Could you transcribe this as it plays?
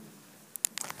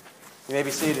You may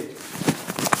be seated.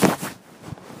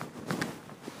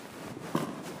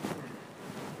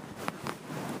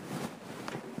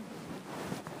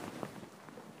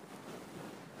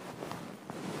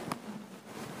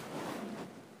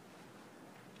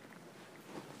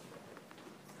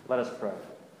 Let us pray.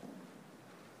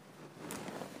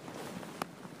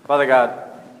 Father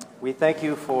God, we thank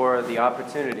you for the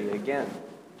opportunity again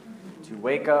to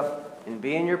wake up and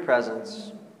be in your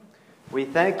presence. We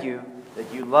thank you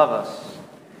that you love us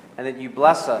and that you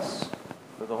bless us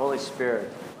with the Holy Spirit.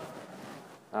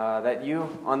 That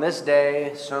you, on this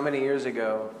day, so many years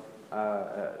ago,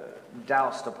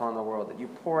 doused upon the world, that you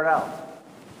poured out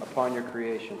upon your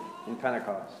creation in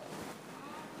Pentecost.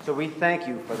 So we thank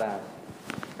you for that.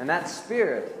 And that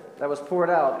Spirit that was poured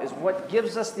out is what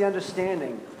gives us the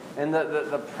understanding and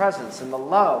the presence and the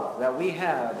love that we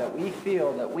have, that we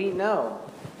feel, that we know,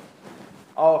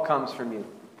 all comes from you.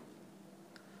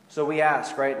 So we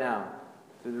ask right now,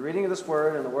 through the reading of this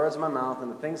word and the words of my mouth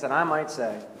and the things that I might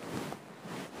say,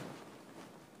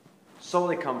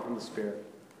 solely come from the Spirit,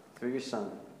 through your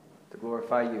Son, to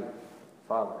glorify you,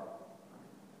 Father.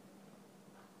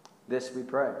 This we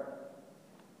pray.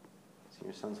 It's in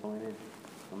your Son's holy name.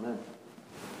 Amen.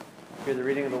 Hear the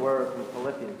reading of the word from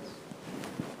Philippians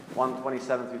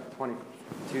 1:27 through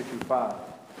 22 through 5.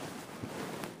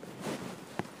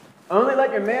 Only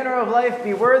let your manner of life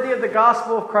be worthy of the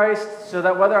gospel of Christ, so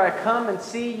that whether I come and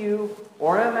see you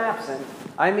or am absent,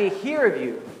 I may hear of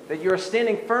you, that you are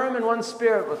standing firm in one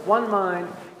spirit, with one mind,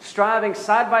 striving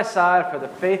side by side for the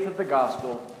faith of the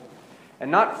gospel,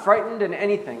 and not frightened in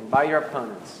anything by your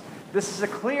opponents. This is a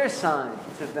clear sign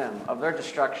to them of their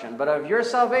destruction, but of your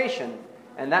salvation,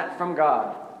 and that from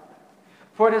God.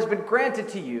 For it has been granted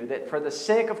to you that for the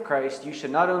sake of Christ you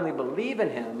should not only believe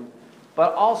in him,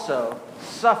 but also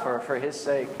suffer for his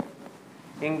sake,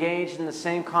 engaged in the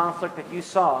same conflict that you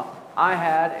saw I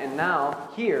had and now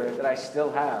hear that I still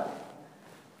have.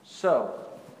 So,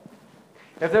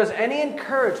 if there's any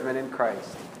encouragement in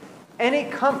Christ, any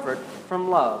comfort from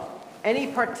love, any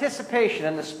participation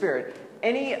in the Spirit,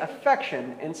 any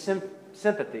affection and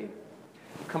sympathy,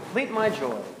 complete my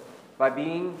joy by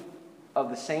being of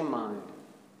the same mind,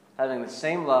 having the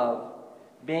same love,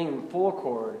 being in full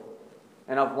accord,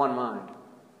 and of one mind.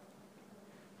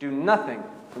 Do nothing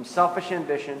from selfish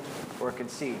ambition or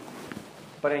conceit,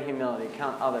 but in humility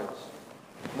count others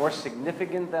more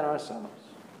significant than ourselves.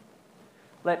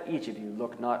 Let each of you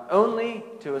look not only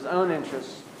to his own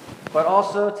interests, but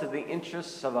also to the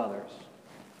interests of others.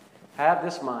 Have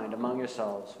this mind among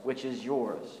yourselves, which is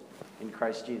yours in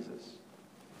Christ Jesus.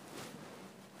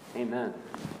 Amen.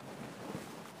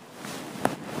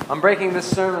 I'm breaking this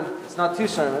sermon. It's not two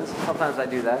sermons. Sometimes I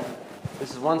do that.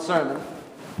 This is one sermon,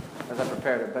 as I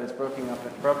prepared it, but it's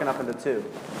broken up into two.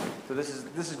 So this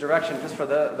is direction just for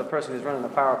the person who's running the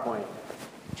PowerPoint.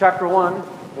 Chapter 1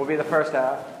 will be the first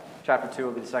half. Chapter 2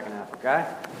 will be the second half, okay?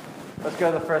 Let's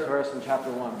go to the first verse in chapter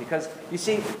 1. Because, you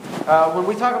see, when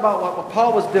we talk about what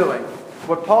Paul was doing,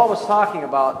 what Paul was talking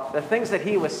about, the things that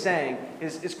he was saying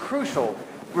is crucial.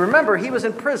 Remember, he was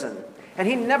in prison. And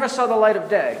he never saw the light of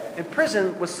day. And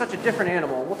prison was such a different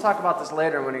animal. We'll talk about this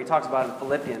later when he talks about it in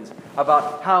Philippians,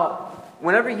 about how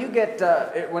whenever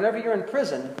you're in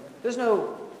prison, there's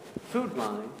no food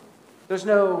line, there's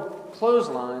no clothes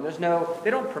line, they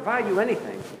don't provide you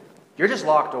anything. You're just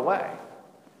locked away.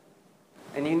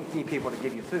 And you need people to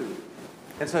give you food.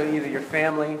 And so either your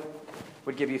family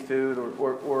would give you food,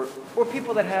 or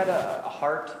people that had a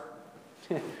heart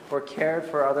or cared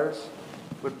for others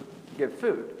would give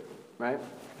food. Right?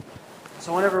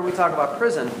 So whenever we talk about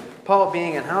prison, Paul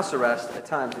being in house arrest, at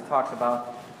times he talks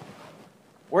about,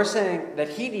 we're saying that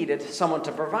he needed someone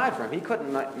to provide for him. He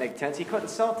couldn't make tents, he couldn't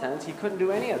sell tents, he couldn't do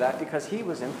any of that because he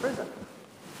was in prison.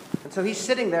 And so he's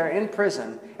sitting there in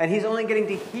prison, and he's only getting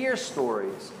to hear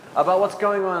stories about what's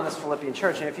going on in this Philippian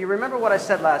church. And if you remember what I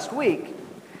said last week,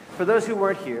 for those who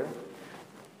weren't here,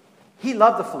 he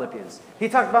loved the Philippians. He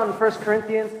talked about in 1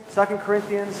 Corinthians, 2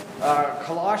 Corinthians,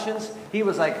 Colossians. He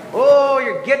was like, oh,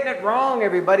 you're getting it wrong,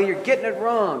 everybody. You're getting it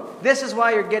wrong. This is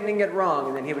why you're getting it wrong.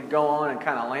 And then he would go on and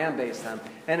kind of lambaste them.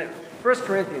 And in 1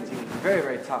 Corinthians, he was very,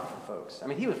 very tough for folks. I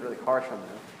mean, he was really harsh on them.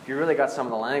 If you really got some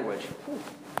of the language,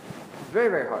 very,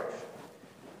 very harsh.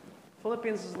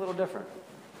 Philippians is a little different.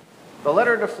 The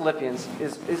letter to Philippians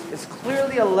is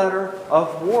clearly a letter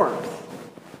of warmth,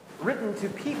 written to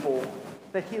people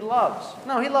that he loves.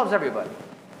 No, he loves everybody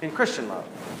in Christian love.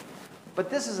 But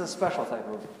this is a special type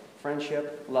of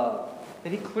friendship, love,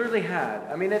 that he clearly had.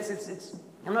 I mean,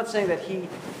 I'm not saying that he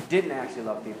didn't actually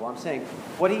love people. I'm saying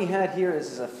what he had here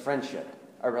is a friendship,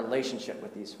 a relationship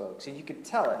with these folks. And you could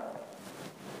tell it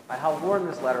by how warm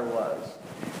this letter was.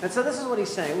 And so this is what he's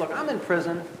saying. Look, I'm in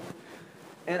prison,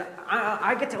 and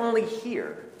I get to only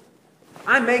hear.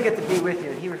 I may get to be with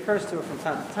you, and he refers to it from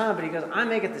time to time, but he goes, I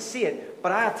may get to see it,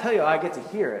 but I'll tell you, I get to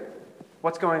hear it.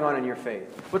 What's going on in your faith?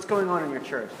 What's going on in your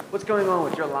church? What's going on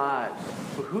with your lives?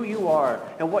 With who you are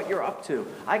and what you're up to?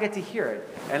 I get to hear it.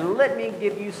 And let me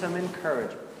give you some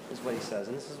encouragement, is what he says.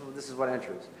 And this is what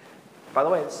enters. By the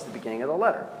way, this is the beginning of the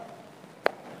letter.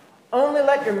 Only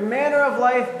let your manner of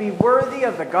life be worthy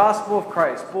of the gospel of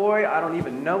Christ. Boy, I don't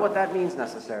even know what that means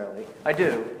necessarily. I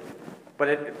do. But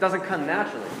it doesn't come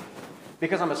naturally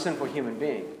because I'm a sinful human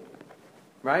being.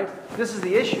 Right? This is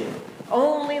the issue.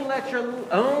 Only let your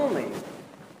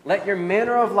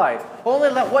manner of life, only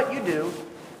let what you do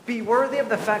be worthy of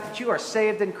the fact that you are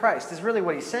saved in Christ, is really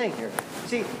what he's saying here.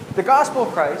 See, the gospel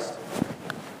of Christ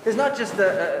is not just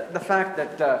the fact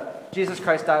that Jesus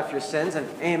Christ died for your sins, and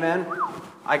amen,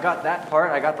 I got that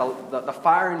part. I got the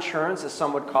fire insurance, as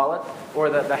some would call it, or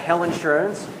the hell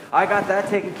insurance. I got that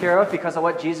taken care of because of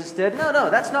what Jesus did. No,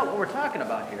 that's not what we're talking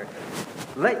about here.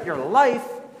 Let your life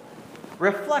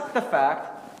reflect the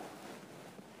fact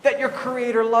that your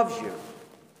Creator loves you.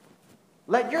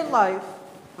 Let your life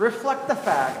reflect the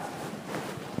fact,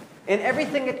 in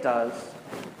everything it does,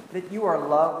 that you are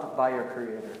loved by your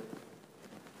Creator.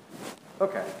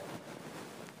 Okay.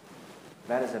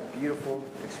 That is a beautiful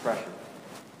expression.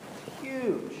 It's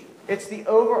huge. It's the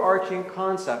overarching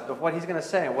concept of what he's going to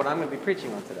say and what I'm going to be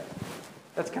preaching on today.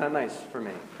 That's kind of nice for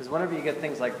me, because whenever you get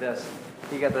things like this,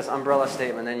 you get this umbrella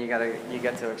statement, then you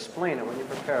get to explain it when you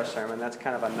prepare a sermon. That's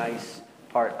kind of a nice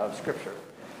part of Scripture.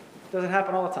 It doesn't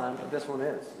happen all the time, but this one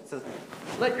is. It says,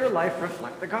 let your life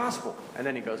reflect the gospel. And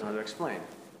then he goes on to explain.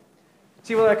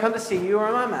 See, whether I come to see you or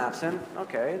I'm absent,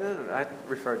 okay, I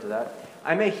referred to that.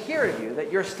 I may hear of you that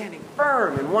you're standing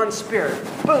firm in one spirit.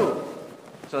 Boom!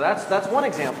 So that's one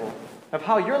example of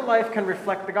how your life can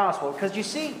reflect the gospel. Because you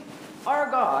see, our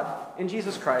God in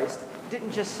Jesus Christ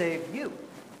didn't just save you,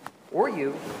 or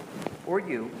you, or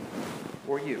you,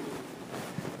 or you.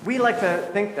 We like to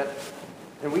think that,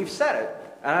 and we've said it,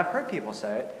 and I've heard people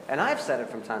say it, and I've said it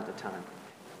from time to time.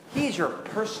 He's your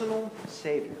personal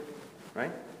Savior,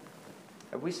 right?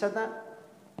 Have we said that?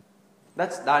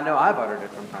 I know I've uttered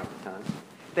it from time to time.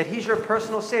 That he's your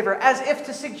personal Savior, as if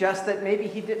to suggest that maybe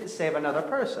he didn't save another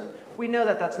person. We know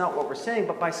that that's not what we're saying,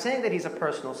 but by saying that he's a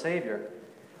personal Savior,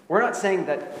 we're not saying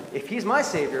that if he's my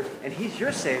Savior and he's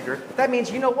your Savior, that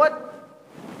means, you know what?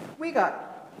 We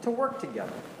got to work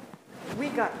together. We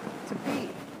got to be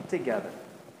together.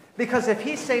 Because if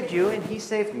he saved you and he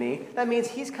saved me, that means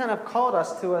he's kind of called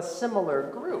us to a similar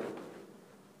group.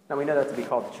 Now we know that to be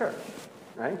called the church,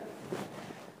 right?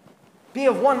 Be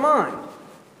of one mind.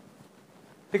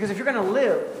 Because if you're going to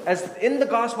live as in the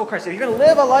gospel of Christ, if you're going to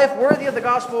live a life worthy of the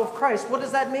gospel of Christ, what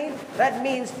does that mean? That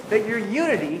means that your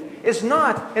unity is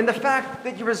not in the fact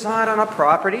that you reside on a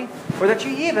property, or that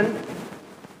you even,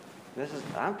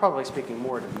 I'm probably speaking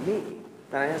more to me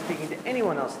than I am speaking to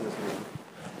anyone else in this room,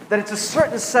 that it's a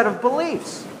certain set of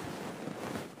beliefs.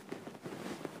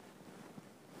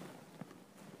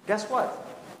 Guess what?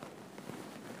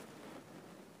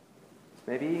 It's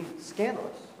maybe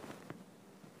scandalous.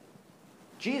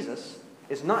 Jesus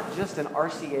is not just an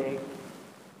RCA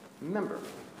member,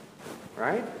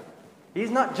 right?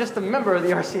 He's not just a member of the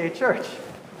RCA church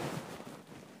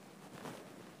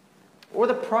or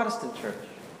the Protestant church.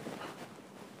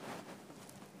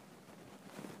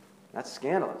 That's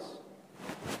scandalous.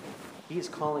 He's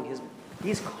calling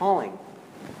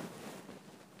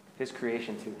his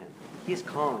creation to him. He's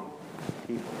calling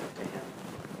people to him.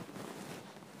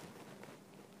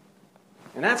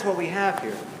 And that's what we have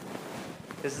here.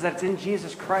 Is that it's in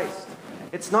Jesus Christ.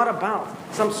 It's not about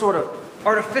some sort of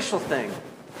artificial thing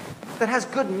that has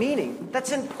good meaning.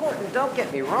 That's important. Don't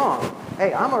get me wrong.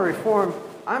 Hey, I'm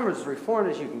as reformed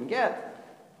as you can get.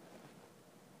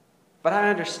 But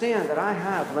I understand that I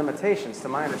have limitations to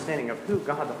my understanding of who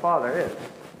God the Father is.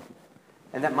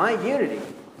 And that my unity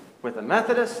with a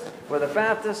Methodist, with a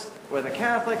Baptist, with a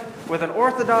Catholic, with an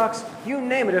Orthodox, you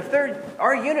name it.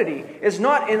 Our unity is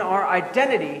not in our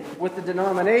identity with the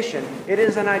denomination. It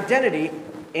is an identity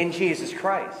in Jesus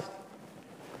Christ.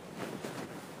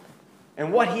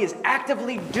 And what he is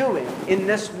actively doing in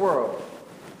this world.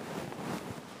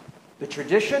 The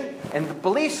tradition and the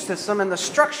belief system and the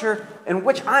structure in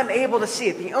which I'm able to see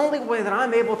it. The only way that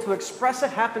I'm able to express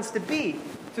it happens to be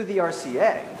through the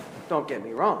RCA. Don't get me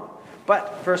wrong.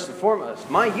 But first and foremost,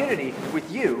 my unity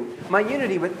with you, my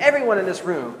unity with everyone in this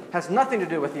room has nothing to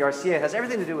do with the RCA. It has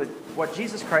everything to do with what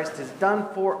Jesus Christ has done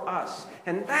for us.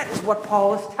 And that is what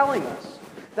Paul is telling us.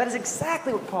 That is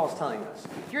exactly what Paul's telling us.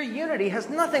 Your unity has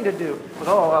nothing to do with,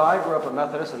 oh, well, I grew up a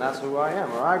Methodist and that's who I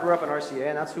am, or I grew up in RCA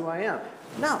and that's who I am.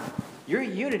 No. Your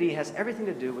unity has everything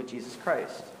to do with Jesus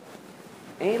Christ.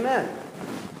 Amen.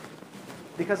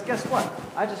 Because guess what?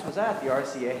 I just was at the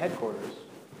RCA headquarters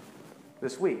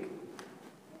this week.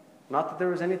 Not that there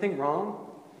was anything wrong,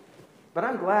 but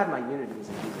I'm glad my unity is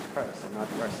in Jesus Christ and not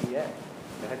the RCA,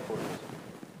 the headquarters.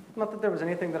 Not that there was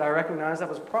anything that I recognized that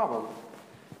was a problem,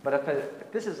 but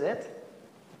if this is it,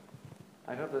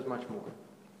 I hope there's much more.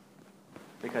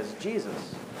 Because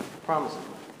Jesus promises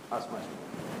us much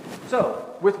more.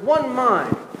 So, with one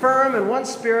mind, firm in one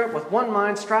spirit, with one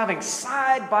mind, striving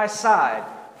side by side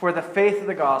for the faith of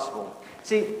the gospel.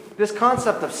 See, this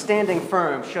concept of standing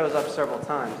firm shows up several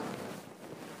times.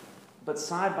 But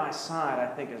side by side, I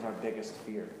think, is our biggest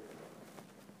fear.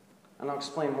 And I'll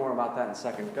explain more about that in a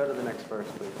second. Go to the next verse,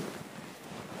 please.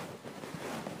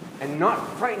 And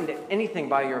not frightened at anything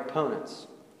by your opponents.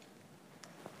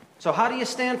 So how do you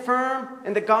stand firm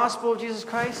in the gospel of Jesus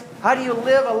Christ? How do you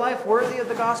live a life worthy of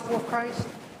the gospel of Christ?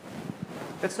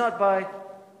 It's not by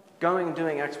going and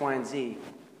doing X, Y, and Z.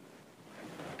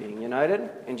 Being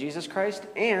united in Jesus Christ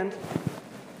and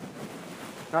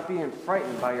not being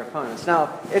frightened by your opponents.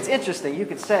 Now, it's interesting. You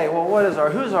could say, well,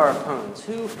 who's our opponents?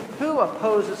 Who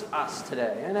opposes us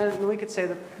today? And then we could say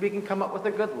that we can come up with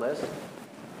a good list.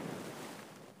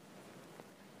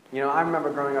 You know, I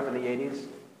remember growing up in the 80s.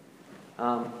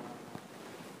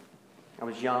 I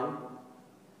was young,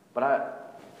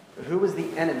 but who was the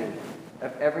enemy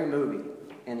of every movie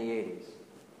in the 80s?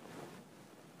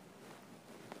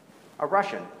 A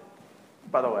Russian,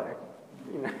 by the way.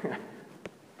 You know,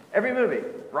 every movie,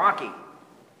 Rocky,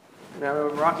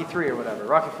 Rocky 3 or whatever,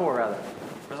 Rocky 4 rather,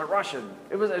 was a Russian.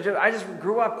 I just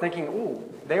grew up thinking, ooh,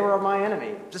 they were my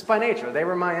enemy, just by nature. They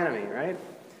were my enemy, right?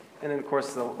 And then of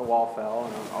course the wall fell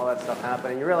and all that stuff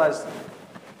happened, and you realize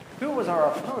who was our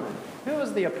opponent? Who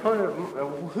was the opponent?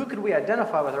 Who could we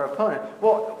identify with our opponent?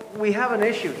 Well, we have an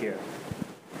issue here.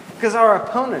 Because our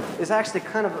opponent is actually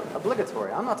kind of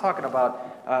obligatory. I'm not talking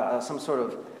about some sort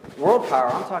of world power.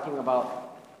 I'm talking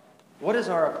about what is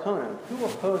our opponent? Who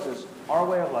opposes our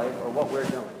way of life or what we're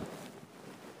doing?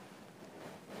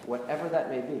 Whatever that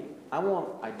may be. I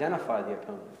won't identify the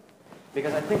opponent.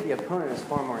 Because I think the opponent is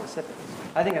far more insipid.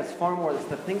 I think it's far more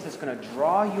the things that's going to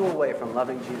draw you away from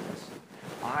loving Jesus.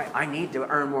 I need to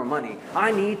earn more money.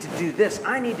 I need to do this.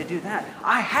 I need to do that.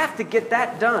 I have to get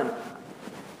that done.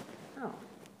 No.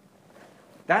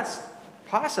 That's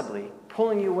possibly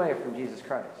pulling you away from Jesus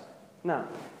Christ. No.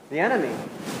 The enemy,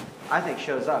 I think,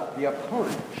 shows up. The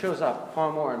opponent shows up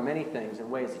far more in many things in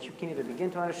ways that you can't even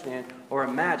begin to understand or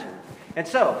imagine. And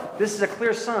so, this is a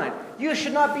clear sign. You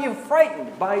should not be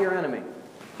frightened by your enemy.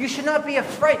 You should not be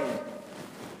frightened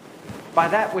by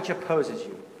that which opposes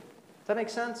you. Does that make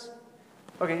sense?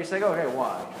 Okay, you say, okay,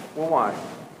 why? Well, why?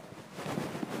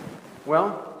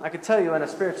 Well, I could tell you in a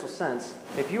spiritual sense,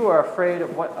 if you are afraid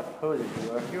of what opposes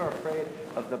you, or if you're afraid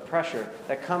of the pressure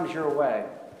that comes your way,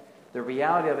 the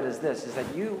reality of it is this, is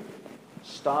that you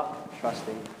stop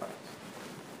trusting Christ.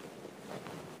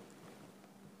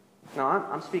 Now,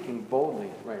 I'm speaking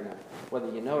boldly right now, whether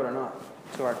you know it or not,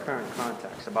 to our current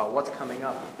context about what's coming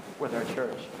up with our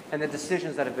church and the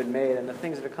decisions that have been made and the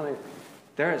things that are coming.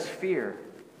 There is fear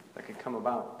that could come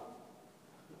about.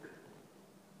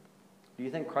 Do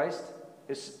you think Christ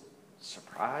is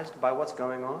surprised by what's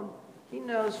going on? He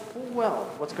knows full well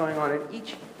what's going on in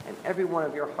each and every one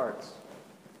of your hearts.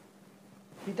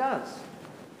 He does.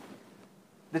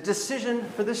 The decision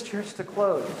for this church to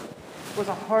close was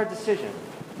a hard decision.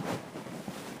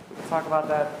 We can talk about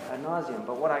that ad nauseum,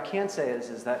 but what I can say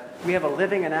is that we have a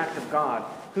living and active God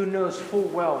who knows full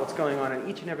well what's going on in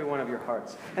each and every one of your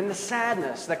hearts, and the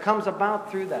sadness that comes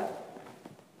about through that.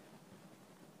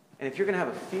 And if you're going to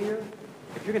have a fear,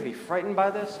 if you're going to be frightened by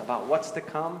this, about what's to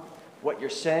come, what you're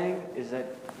saying is that,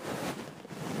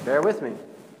 bear with me,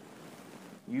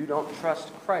 you don't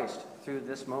trust Christ through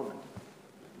this moment.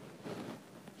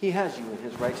 He has you in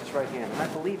his righteous right hand, and I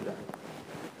believe that.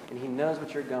 And he knows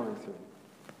what you're going through.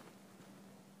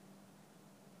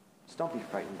 Just don't be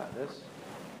frightened by this.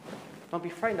 Don't be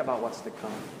frightened about what's to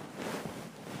come.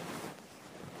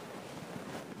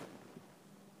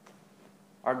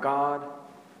 Our God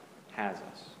has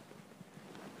us.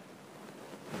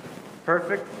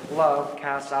 Perfect love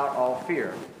casts out all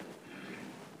fear.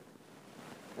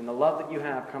 And the love that you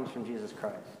have comes from Jesus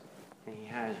Christ. And he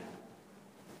has you.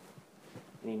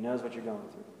 And he knows what you're going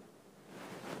through.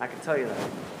 I can tell you that.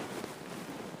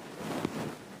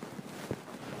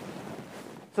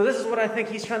 So this is what I think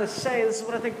he's trying to say. This is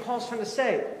what I think Paul's trying to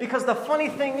say. Because the funny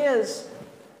thing is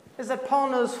is that Paul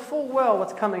knows full well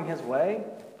what's coming his way.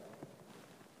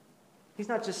 He's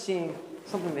not just seeing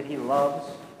something that he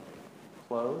loves,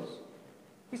 clothes.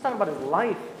 He's talking about his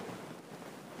life.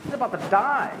 He's about to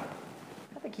die.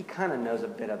 I think he kind of knows a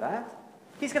bit of that.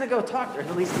 He's going to go talk to, or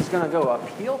at least he's going to go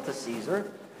appeal to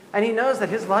Caesar, and he knows that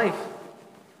his life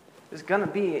is going to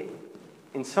be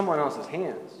in someone else's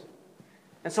hands.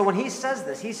 And so when he says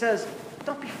this, he says,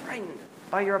 don't be frightened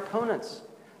by your opponents.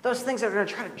 Those things that are going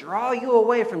to try to draw you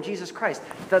away from Jesus Christ.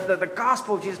 The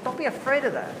gospel of Jesus, don't be afraid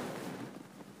of that.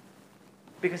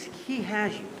 Because he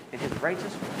has you in his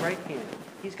righteous right hand.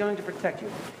 He's going to protect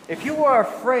you. If you are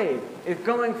afraid of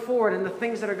going forward and the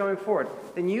things that are going forward,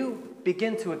 then you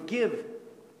begin to give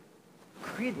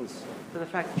credence to the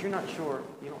fact that you're not sure,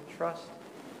 you don't trust.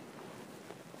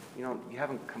 You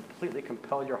haven't completely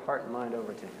compelled your heart and mind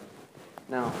over to him.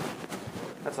 Now,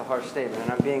 that's a harsh statement,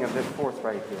 and I'm being a bit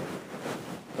forthright here.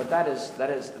 But that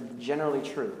is generally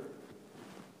true.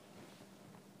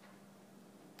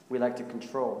 We like to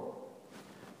control.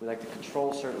 We like to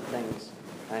control certain things.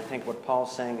 And I think what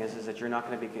Paul's saying is that you're not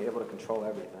going to be able to control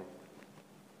everything.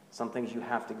 Some things you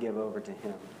have to give over to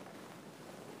him.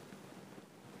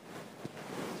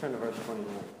 Let's turn to verse 29.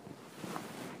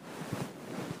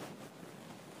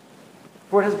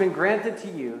 For it has been granted to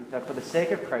you that for the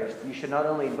sake of Christ you should not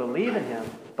only believe in him,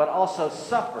 but also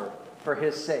suffer for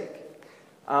his sake.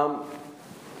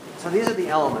 So these are the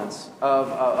elements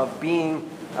of being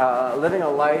living a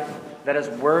life that is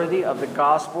worthy of the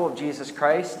gospel of Jesus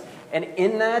Christ. And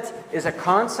in that is a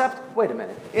concept, wait a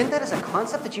minute, in that is a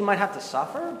concept that you might have to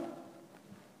suffer?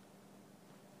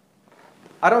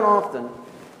 I don't often,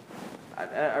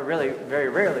 I really, very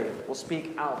rarely, will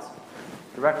speak out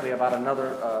directly about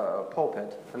another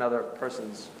pulpit, another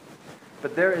person's.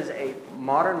 But there is a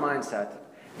modern mindset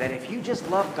that if you just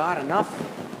love God enough,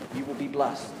 you will be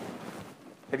blessed.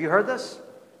 Have you heard this?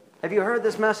 Have you heard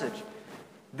this message?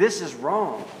 This is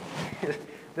wrong.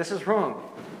 This is wrong.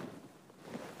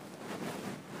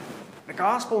 The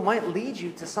gospel might lead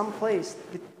you to some place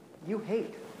that you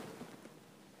hate.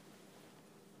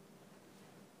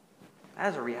 That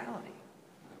is a reality.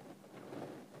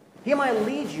 He might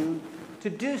lead you to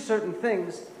do certain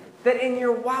things that in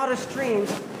your wildest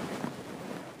dreams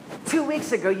 2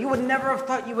 weeks ago you would never have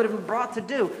thought you would have been brought to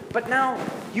do. But now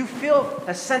you feel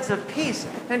a sense of peace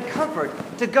and comfort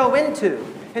to go into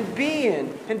and be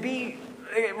in and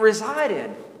reside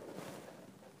in.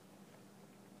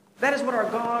 That is what our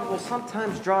God will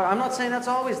sometimes draw. I'm not saying that's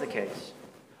always the case.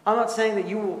 I'm not saying that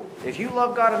if you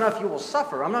love God enough, you will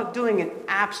suffer. I'm not doing an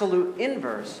absolute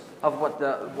inverse of what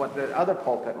the other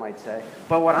pulpit might say.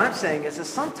 But what I'm saying is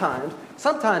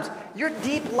sometimes your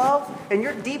deep love and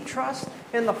your deep trust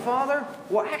in the Father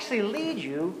will actually lead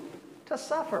you to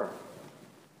suffer.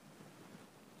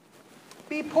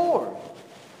 Be poor.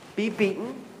 Be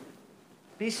beaten.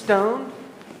 Be stoned.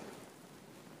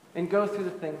 And go through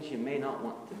the things you may not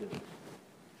want to do.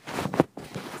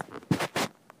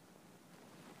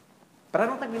 But I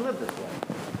don't think we live this way.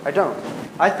 I don't.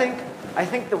 I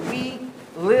think that we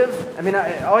live,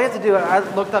 all you have to do, I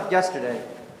looked up yesterday,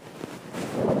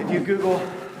 if you Google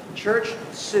church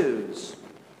sues,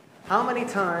 how many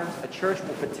times a church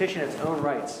will petition its own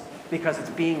rights because it's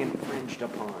being infringed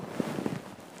upon.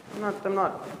 I'm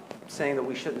not saying that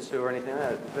we shouldn't sue or anything like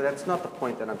that, but that's not the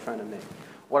point that I'm trying to make.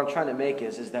 What I'm trying to make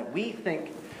is that we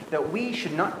think that we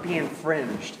should not be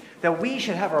infringed, that we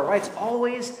should have our rights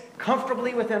always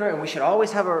comfortably within and we should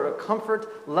always have a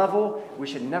comfort level. We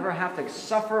should never have to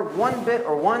suffer one bit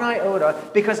or one iota,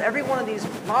 because every one of these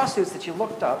lawsuits that you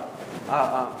looked up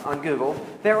on Google,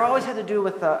 they always had to do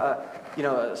with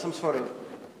some sort of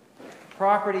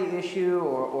property issue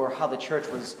or how the church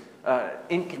was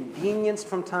inconvenienced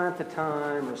from time to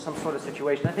time or some sort of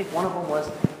situation. I think one of them was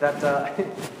that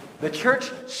the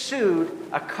church sued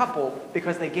a couple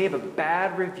because they gave a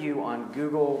bad review on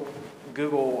Google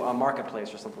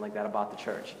Marketplace or something like that about the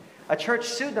church. A church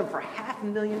sued them for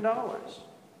 $500,000.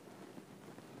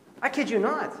 I kid you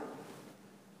not.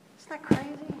 Isn't that crazy?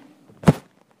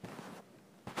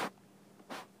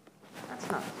 That's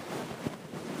nuts.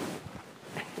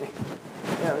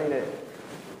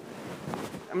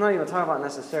 I'm not even talking about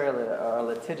necessarily our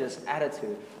litigious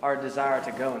attitude, our desire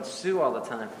to go and sue all the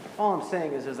time. All I'm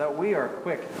saying is that we are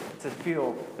quick to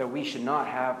feel that we should not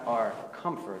have our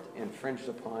comfort infringed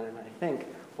upon. And I think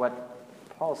what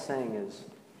Paul's saying is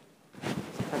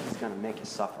sometimes it's going to make you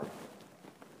suffer.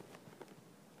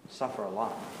 Suffer a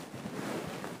lot.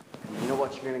 And you know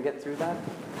what you're going to get through that?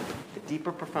 The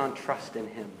deeper, profound trust in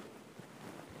him.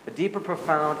 The deeper,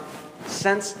 profound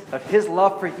sense of his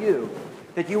love for you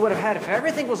that you would have had if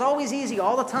everything was always easy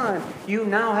all the time. You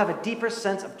now have a deeper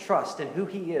sense of trust in who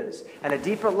he is and a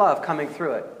deeper love coming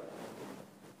through it.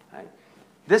 Right?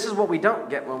 This is what we don't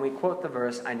get when we quote the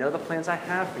verse, I know the plans I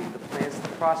have for you, the plans to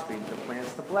prosper you, the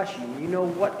plans to bless you. You know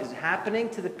what is happening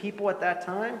to the people at that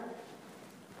time?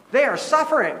 They are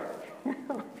suffering.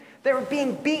 They were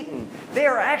being beaten. They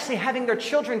are actually having their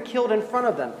children killed in front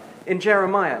of them in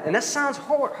Jeremiah. And that sounds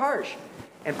harsh.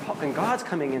 And God's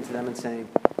coming into them and saying,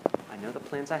 I know the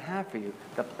plans I have for you,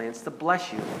 the plans to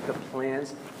bless you, the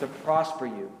plans to prosper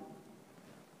you.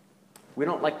 We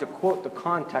don't like to quote the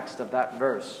context of that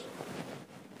verse.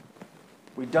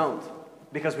 We don't.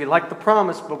 Because we like the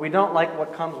promise, but we don't like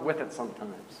what comes with it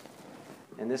sometimes.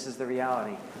 And this is the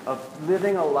reality of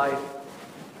living a life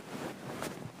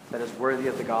that is worthy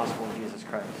of the gospel of Jesus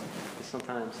Christ. Because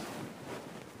sometimes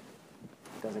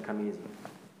it doesn't come easy.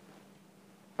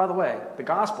 By the way, the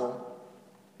gospel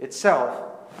itself,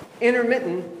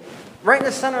 intermittent, right in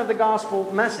the center of the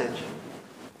gospel message,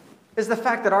 is the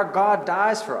fact that our God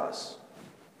dies for us.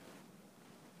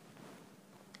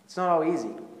 It's not all easy.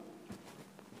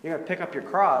 You're going to pick up your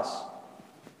cross.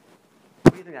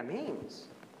 What do you think that means?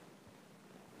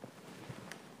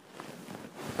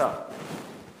 So,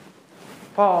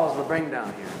 Paul's the bring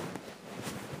down here.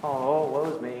 Oh, woe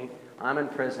is me. I'm in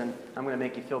prison. I'm going to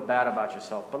make you feel bad about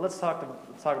yourself. But let's talk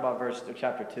about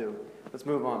chapter 2. Let's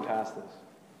move on past this.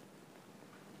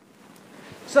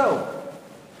 So,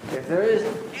 if there is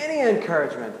any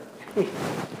encouragement,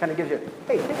 kind of gives you,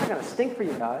 hey, things are going to stink for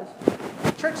you guys.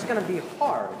 Church is going to be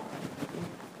hard.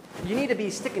 You need to be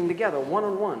sticking together,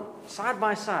 one-on-one, side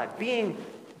by side, being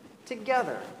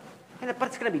together. But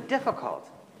it's going to be difficult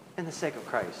in the sake of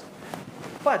Christ.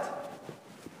 But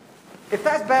if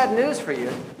that's bad news for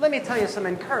you, let me tell you some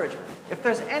encouragement. If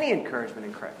there's any encouragement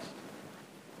in Christ,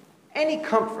 any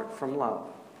comfort from love,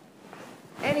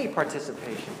 any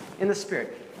participation in the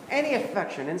Spirit, any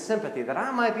affection and sympathy that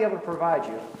I might be able to provide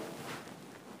you,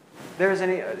 there is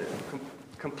any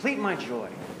complete my joy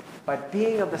by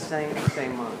being of the same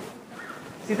mind.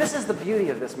 See, this is the beauty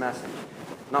of this message.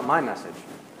 Not my message,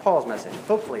 Paul's message.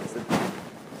 Hopefully it's the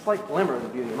slight glimmer of the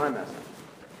beauty of my message.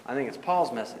 I think it's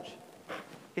Paul's message.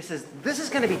 He says, this is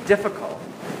going to be difficult.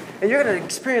 And you're going to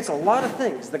experience a lot of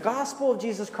things. The gospel of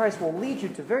Jesus Christ will lead you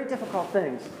to very difficult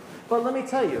things. But let me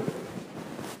tell you,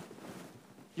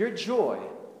 your joy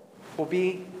will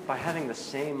be by having the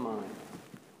same mind.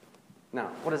 Now,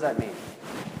 what does that mean?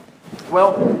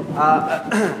 Well,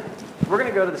 we're going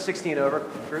to go to the 16 over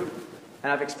group,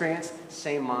 and I've experienced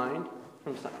same mind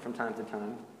from time to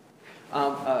time.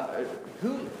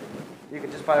 Who, you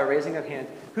can just by a raising of hand,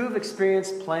 who have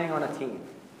experienced playing on a team?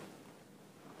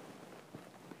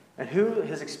 And who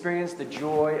has experienced the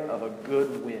joy of a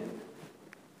good win?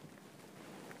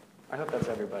 I hope that's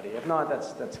everybody. If not,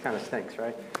 that's kind of stinks,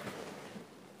 right?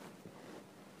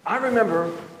 I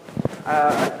remember,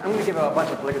 I'm going to give a bunch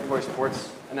of obligatory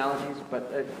sports analogies,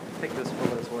 but take this for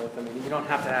what it's worth. I mean, you don't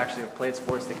have to actually have played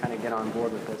sports to kind of get on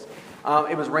board with this.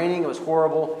 It was raining. It was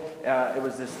horrible. It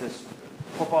was this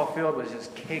football field was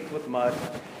just caked with mud,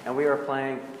 and we were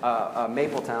playing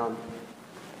Mapletown,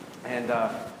 and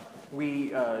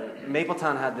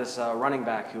Mapletown had this running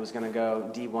back who was going to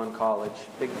go D1 college,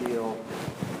 big deal.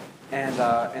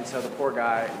 And so the poor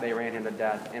guy, they ran him to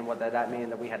death. And what that meant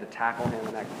that we had to tackle him,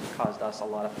 and that caused us a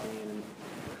lot of pain and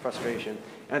frustration.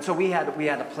 And so we had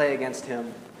to play against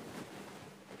him,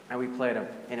 and we played him,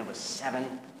 and it was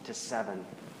 7-7,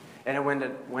 and it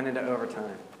went into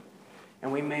overtime.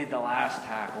 And we made the last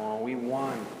tackle, and we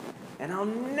won. And I'll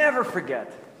never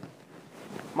forget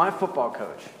my football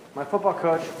coach. My football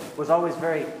coach was always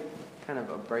very kind of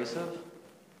abrasive.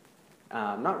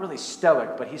 Not really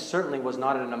stoic, but he certainly was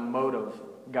not an emotive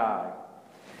guy.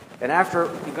 And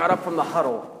after he got up from the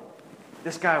huddle,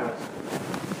 this guy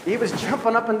was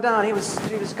jumping up and down. He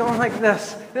was going like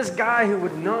this. This guy who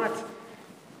would not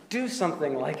do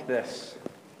something like this.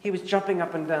 He was jumping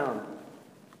up and down.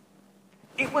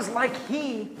 It was like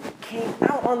he came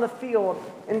out on the field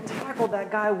and tackled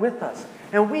that guy with us.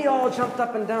 And we all jumped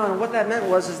up and down. And what that meant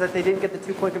was that they didn't get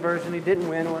the 2-point conversion. He didn't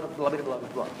win. Blah, blah, blah,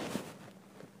 blah.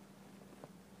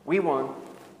 We won,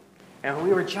 and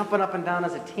we were jumping up and down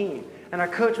as a team. And our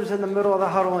coach was in the middle of the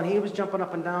huddle, and he was jumping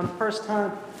up and down. First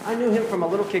time, I knew him from a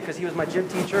little kid because he was my gym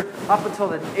teacher. Up until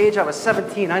the age I was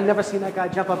 17, I'd never seen that guy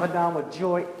jump up and down with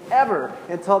joy ever.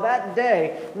 Until that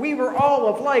day, we were all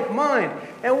of like mind,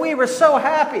 and we were so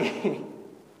happy.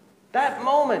 That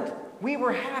moment, we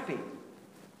were happy.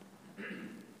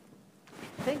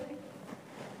 Think,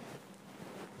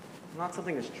 not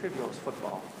something as trivial as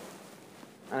football.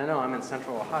 I know I'm in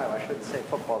Central Ohio. I shouldn't say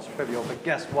football is trivial, but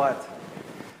guess what?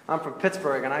 I'm from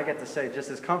Pittsburgh, and I get to say just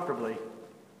as comfortably,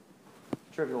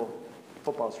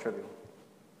 football's trivial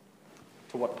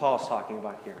to what Paul's talking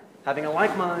about here. Having a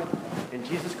like mind in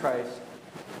Jesus Christ,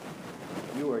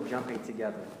 you are jumping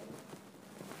together.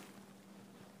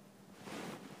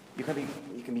 You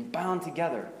can be bound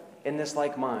together in this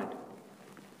like mind,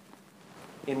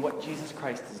 in what Jesus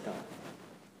Christ has done.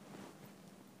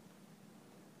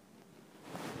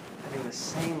 Having the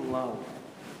same love,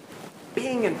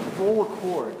 being in full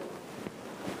accord.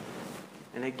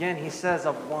 And again, he says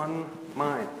of one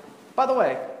mind. By the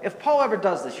way, if Paul ever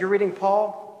does this, you're reading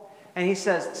Paul, and he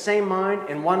says same mind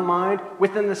in one mind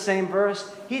within the same verse,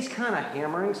 he's kind of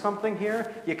hammering something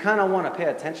here. You kind of want to pay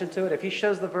attention to it. If he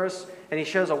shows the verse and he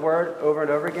shows a word over and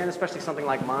over again, especially something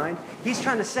like mind, he's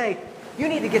trying to say, you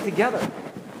need to get together.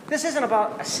 This isn't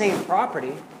about a same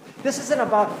property. This isn't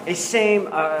about a same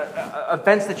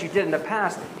events that you did in the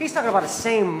past. He's talking about a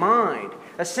same mind,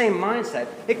 a same mindset.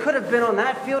 It could have been on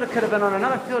that field. It could have been on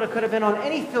another field. It could have been on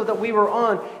any field that we were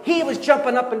on. He was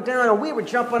jumping up and down, and we were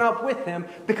jumping up with him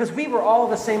because we were all of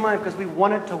the same mind because we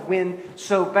wanted to win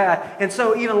so bad. And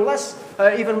so even less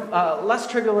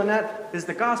trivial than that is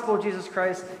the gospel of Jesus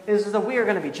Christ, is that we are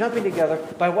going to be jumping together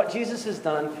by what Jesus has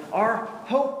done. Our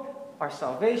hope, our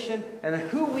salvation, and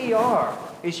who we are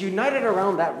is united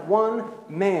around that one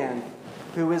man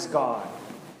who is God.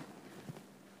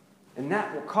 And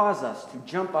that will cause us to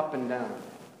jump up and down.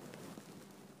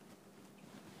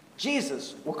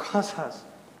 Jesus will cause us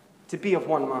to be of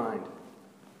one mind.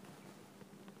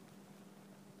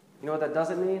 You know what that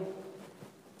doesn't mean?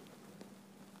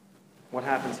 What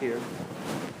happens here?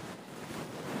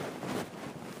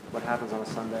 What happens on a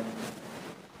Sunday?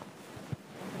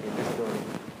 In this building.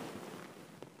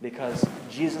 Because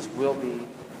Jesus will be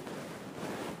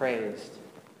praised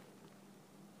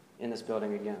in this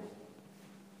building again.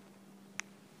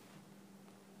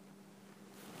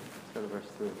 Let's go to verse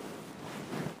 3.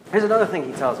 Here's another thing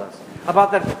he tells us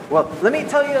about that. Well, let me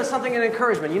tell you something in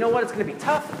encouragement. You know what? It's going to be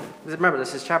tough. Remember,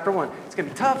 this is chapter 1. It's going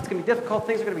to be tough. It's going to be difficult.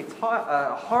 Things are going to be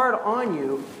hard on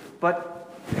you.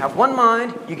 But you have one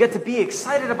mind. You get to be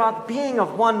excited about being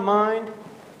of one mind.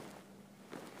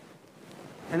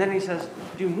 And then he says,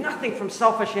 do nothing from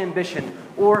selfish ambition,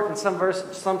 or in some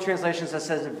translations it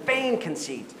says vain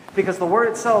conceit, because the word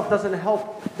itself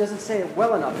doesn't say it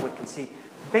well enough with conceit.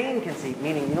 Vain conceit,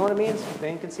 meaning, you know what it means,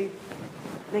 vain conceit?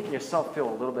 Making yourself feel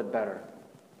a little bit better.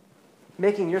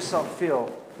 Making yourself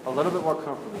feel a little bit more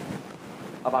comfortable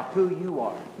about who you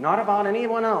are. Not about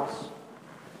anyone else,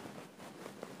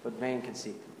 but vain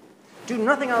conceit. Do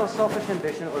nothing out of selfish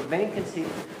ambition or vain conceit,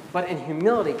 but in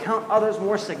humility count others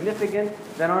more significant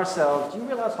than ourselves. Do you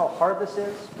realize how hard this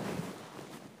is?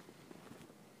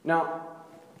 Now,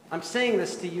 I'm saying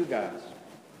this to you guys.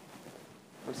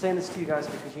 I'm saying this to you guys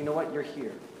because you know what? You're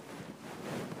here.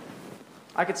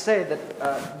 I could say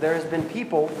that there has been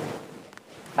people,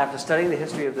 after studying the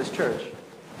history of this church,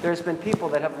 there's been people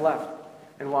that have left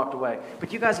and walked away.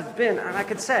 But you guys have been, and I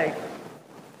could say,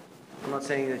 I'm not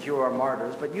saying that you are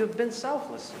martyrs, but you've been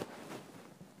selfless.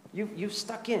 You've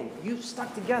stuck in. You've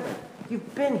stuck together.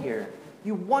 You've been here.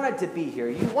 You wanted to be here.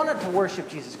 You wanted to worship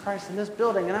Jesus Christ in this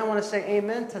building, and I want to say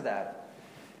amen to that.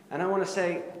 And I want to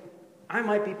say, I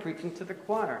might be preaching to the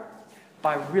choir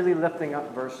by really lifting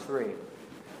up verse 3.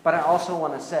 But I also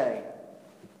want to say,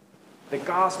 the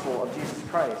gospel of Jesus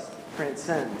Christ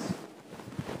transcends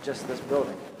just this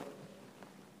building.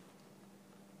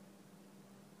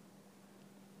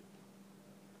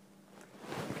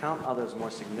 Count others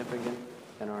more significant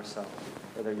than ourselves,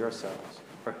 or than yourselves,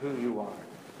 or who you are.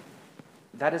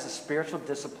 That is a spiritual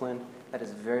discipline that is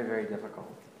very, very difficult.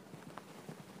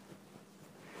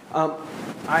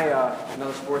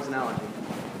 Another sports analogy.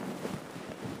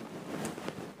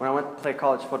 When I went to play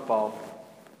college football,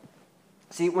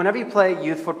 see, whenever you play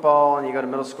youth football and you go to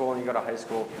middle school and you go to high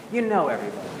school, you know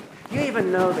everybody. You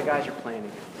even know the guys you're playing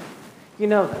against. You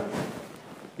know them.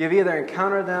 You've either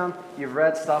encountered them, you've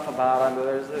read stuff about them.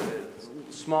 There's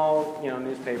small,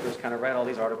 newspapers kind of read all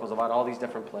these articles about all these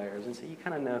different players, and so you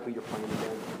kind of know who you're playing against.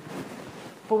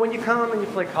 But when you come and you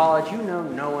play college, you know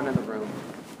no one in the room.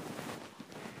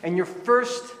 And your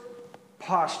first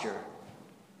posture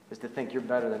is to think you're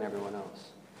better than everyone else.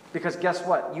 Because guess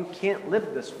what? You can't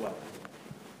live this way.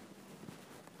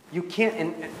 You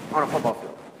can't, on a football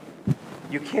field,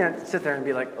 you can't sit there and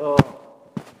be like, oh,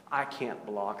 I can't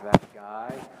block that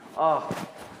guy. Oh,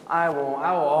 I will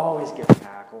always get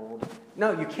tackled.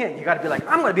 No, you can't. You got to be like,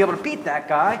 I'm going to be able to beat that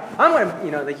guy. I'm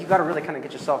going to, you got to really kind of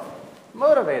get yourself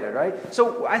motivated, right?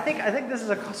 So I think this is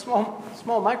a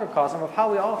small microcosm of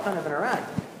how we all kind of interact.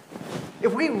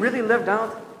 If we really lived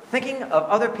out thinking of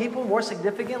other people more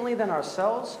significantly than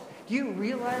ourselves, do Do you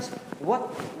realize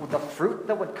what the fruit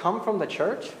that would come from the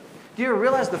church? Do you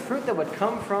realize the fruit that would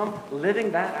come from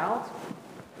living that out?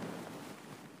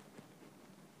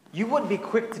 You wouldn't be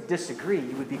quick to disagree.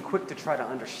 You would be quick to try to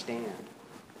understand.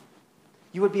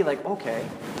 You would be like, okay.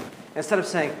 Instead of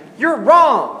saying, you're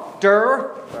wrong,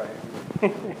 Durr.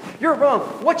 Right. You're wrong.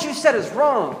 What you said is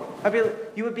wrong.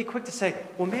 You would be quick to say,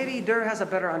 well, maybe Durr has a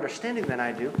better understanding than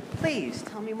I do. Please,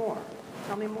 tell me more.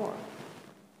 Tell me more.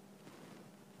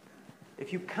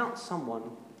 If you count someone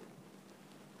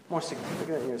more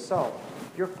significant than yourself,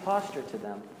 your posture to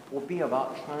them will be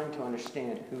about trying to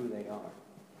understand who they are.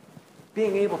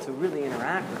 Being able to really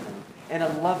interact with them in a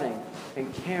loving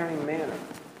and caring manner.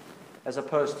 As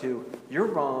opposed to, you're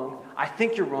wrong, I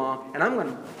think you're wrong, and I'm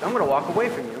going to walk away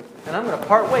from you, and I'm going to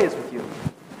part ways with you.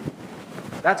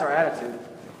 That's our attitude.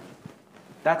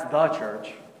 That's the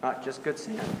church, not just Good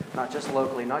Sam, not just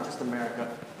locally, not just America.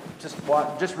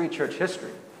 Just read church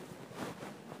history.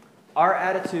 Our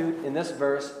attitude in this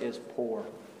verse is poor.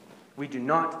 We do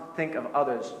not think of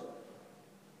others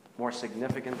more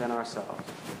significant than ourselves.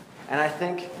 And I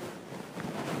think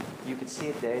you could see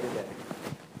it day to day.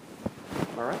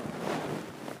 All right?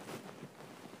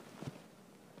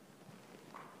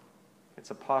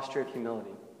 It's a posture of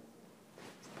humility.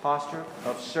 It's a posture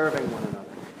of serving one another.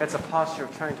 It's a posture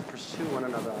of trying to pursue one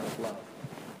another out of love,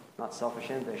 not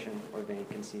selfish ambition or vain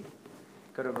conceit.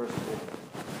 Go to verse 4.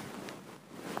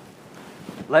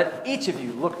 Let each of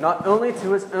you look not only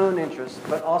to his own interests,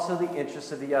 but also the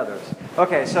interests of the others.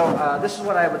 Okay, so this is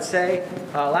what I would say.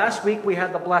 Last week we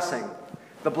had the blessing.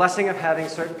 The blessing of having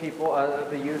certain people,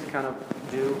 the youth, kind of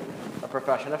do a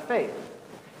profession of faith.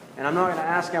 And I'm not going to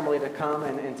ask Emily to come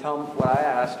and tell them what I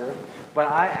asked her, but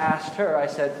I asked her, I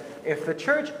said, if the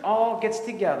church all gets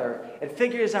together and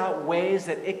figures out ways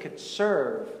that it could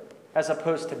serve as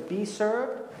opposed to be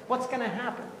served, what's going to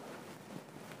happen?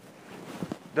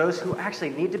 Those who actually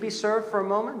need to be served for a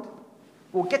moment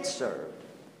will get served.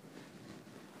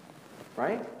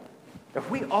 Right?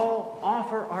 If we all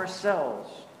offer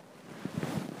ourselves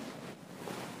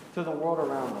to the world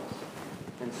around us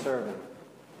in serving,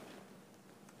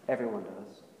 everyone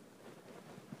does,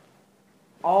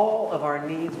 all of our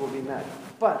needs will be met.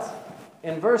 But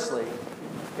inversely,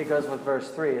 it goes with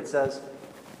verse 3. It says,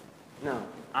 no,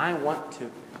 I want to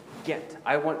get.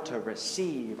 I want to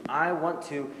receive. I want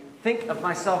to think of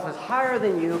myself as higher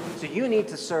than you, so you need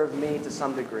to serve me to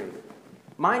some degree.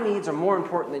 My needs are more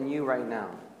important than you right now.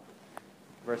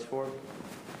 Verse 4.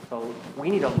 So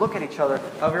we need to look at each other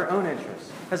of your own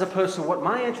interests, as opposed to what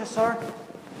my interests are.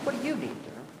 What do you need,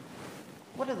 Durr?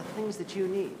 What are the things that you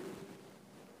need?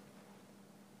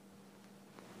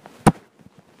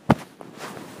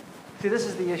 See, this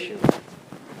is the issue.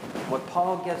 What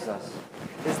Paul gives us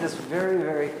is this very,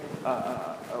 very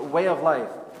way of life.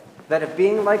 That of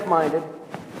being like-minded,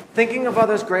 thinking of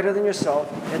others greater than yourself,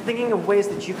 and thinking of ways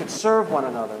that you could serve one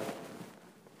another.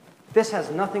 This has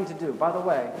nothing to do, by the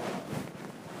way,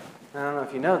 I don't know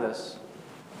if you know this,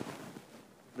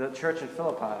 the church in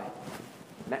Philippi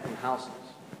met in houses.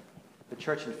 The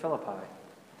church in Philippi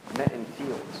met in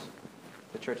fields.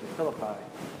 The church in Philippi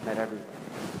met everywhere.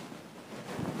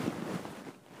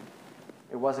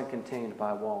 It wasn't contained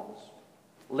by walls.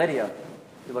 Lydia,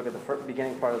 if you look at the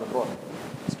beginning part of the book,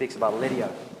 it speaks about Lydia,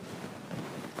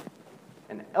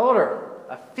 an elder,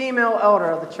 a female elder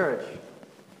of the church,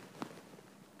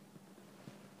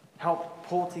 helped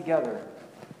pull together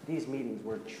these meetings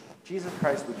where Jesus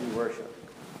Christ would be worshipped.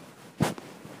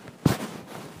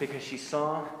 Because she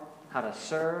saw how to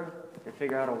serve and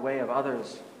figure out a way of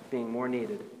others being more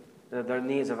needed, the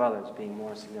needs of others being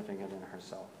more significant than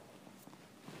herself.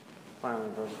 Finally,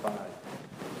 verse 5.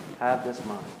 Have this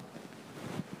mind.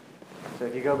 So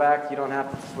if you go back, you don't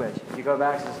have to switch. If you go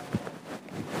back, it says,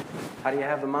 how do you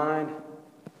have the mind?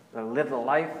 To live the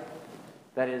life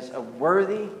that is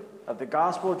worthy of the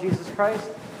gospel of Jesus Christ.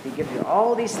 He gives you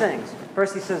all these things.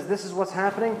 First he says, this is what's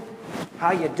happening.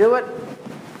 How you do it.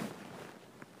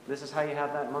 This is how you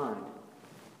have that mind.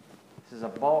 This is a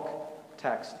bulk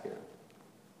text here.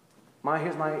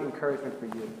 Here's my encouragement for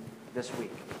you this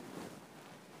week.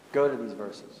 Go to these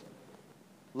verses.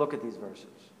 Look at these verses.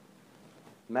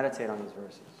 Meditate on these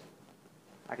verses.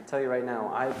 I can tell you right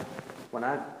now, when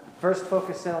I first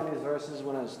focused in on these verses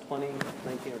when I was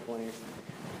 19 or 20,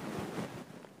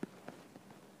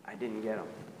 I didn't get them.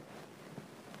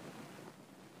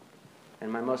 In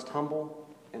my most humble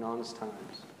and honest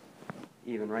times,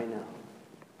 even right now,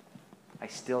 I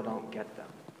still don't get them.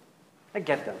 I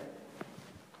get them,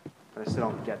 but I still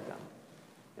don't get them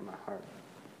in my heart.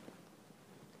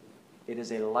 It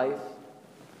is a life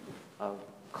of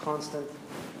constant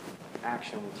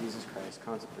action with Jesus Christ,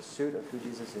 constant pursuit of who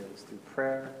Jesus is, through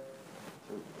prayer,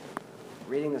 through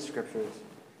reading the scriptures,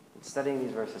 and studying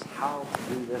these verses, how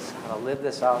to do this, how to live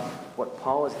this out, what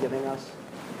Paul is giving us,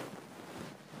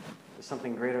 is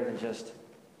something greater than just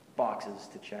boxes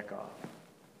to check off.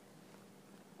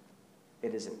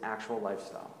 It is an actual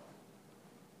lifestyle.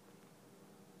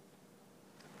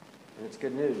 And it's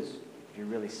good news if you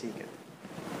really seek it.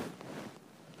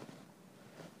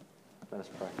 Let us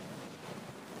pray.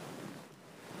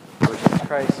 Lord Jesus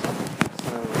Christ,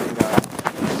 Son of the living God,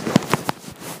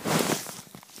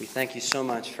 we thank you so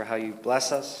much for how you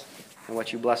bless us and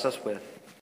what you bless us with.